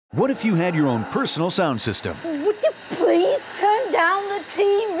What if you had your own personal sound system? Would you please turn down the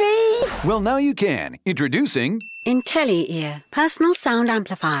TV? Well, now you can. Introducing IntelliEAR Personal Sound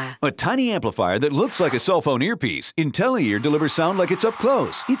Amplifier. a tiny amplifier that looks like a cell phone earpiece. IntelliEAR delivers sound like it's up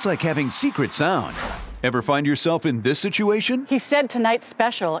close. It's like having secret sound. Ever find yourself in this situation? He said tonight's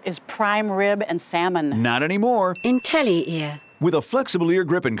special is prime rib and salmon. Not anymore. IntelliEAR. With a flexible ear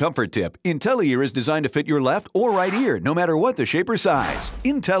grip and comfort tip, IntelliEAR is designed to fit your left or right ear, no matter what the shape or size.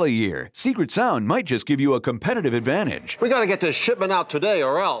 IntelliEAR. Secret sound might just give you a competitive advantage. We gotta get this shipment out today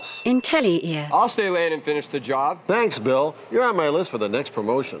or else. IntelliEAR. I'll stay late and finish the job. Thanks, Bill. You're on my list for the next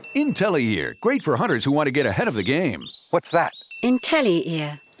promotion. IntelliEAR. Great for hunters who want to get ahead of the game. What's that?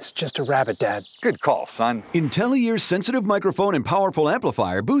 IntelliEAR. It's just a rabbit, Dad. Good call, son. IntelliEAR's sensitive microphone and powerful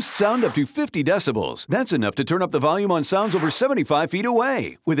amplifier boosts sound up to 50 decibels. That's enough to turn up the volume on sounds over 75 feet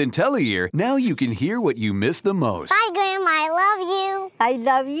away. With IntelliEAR, now you can hear what you miss the most. Bye, Grandma. I love you. I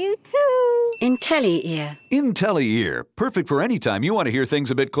love you too. IntelliEAR. IntelliEAR. Perfect for any time you want to hear things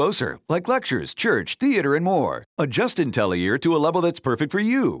a bit closer, like lectures, church, theater, and more. Adjust IntelliEAR to a level that's perfect for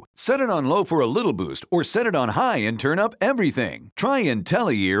you. Set it on low for a little boost, or set it on high and turn up everything. Try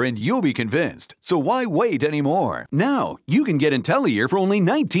IntelliEAR and you'll be convinced. So why wait anymore? Now, you can get IntelliEAR for only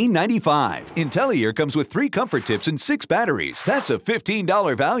 $19.95. IntelliEAR comes with 3 comfort tips and 6 batteries. That's a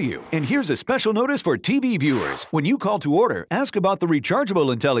 $15 value. And here's a special notice for TV viewers. When you call to order, ask about the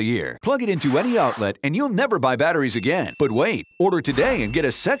rechargeable IntelliEAR. Plug it into any outlet and you'll never buy batteries again. But wait, order today and get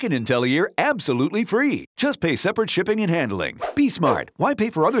a second IntelliEAR absolutely free. Just pay separate shipping and handling. Be smart. Why pay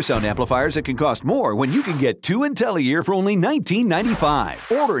for other sound amplifiers that can cost more when you can get 2 IntelliEAR for only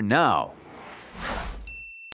 $19.95? Order now.